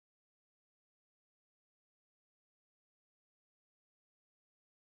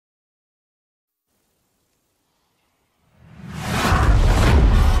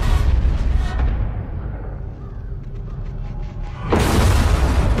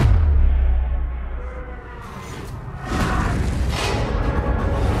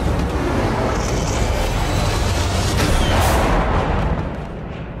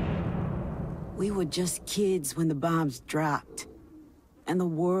just kids when the bombs dropped. And the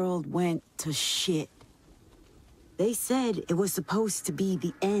world went to shit. They said it was supposed to be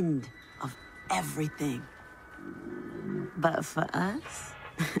the end of everything. But for us,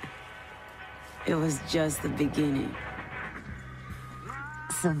 it was just the beginning.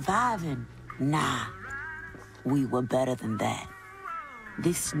 Surviving? Nah. We were better than that.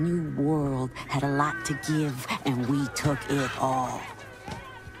 This new world had a lot to give, and we took it all.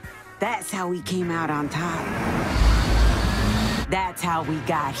 That's how we came out on top. That's how we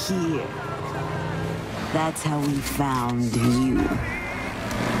got here. That's how we found you.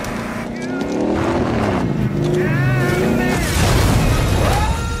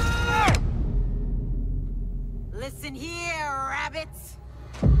 Listen here, rabbits.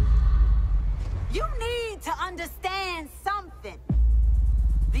 You need to understand something.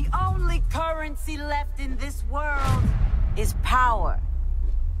 The only currency left in this world is power.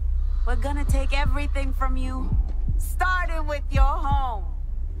 We're gonna take everything from you, starting with your home.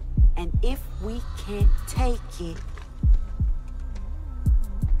 And if we can't take it,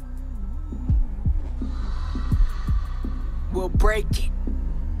 we'll break it.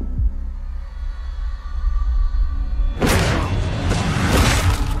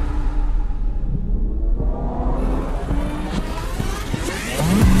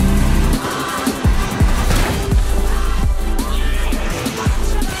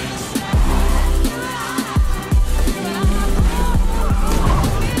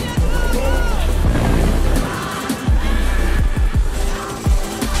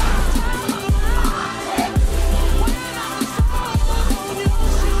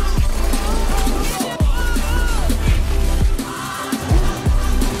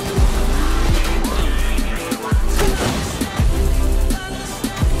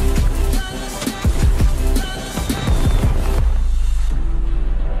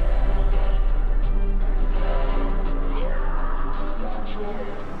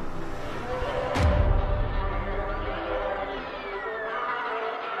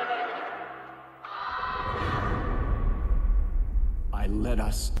 I led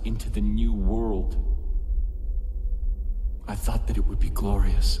us into the new world. I thought that it would be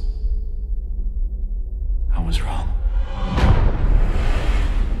glorious. I was wrong.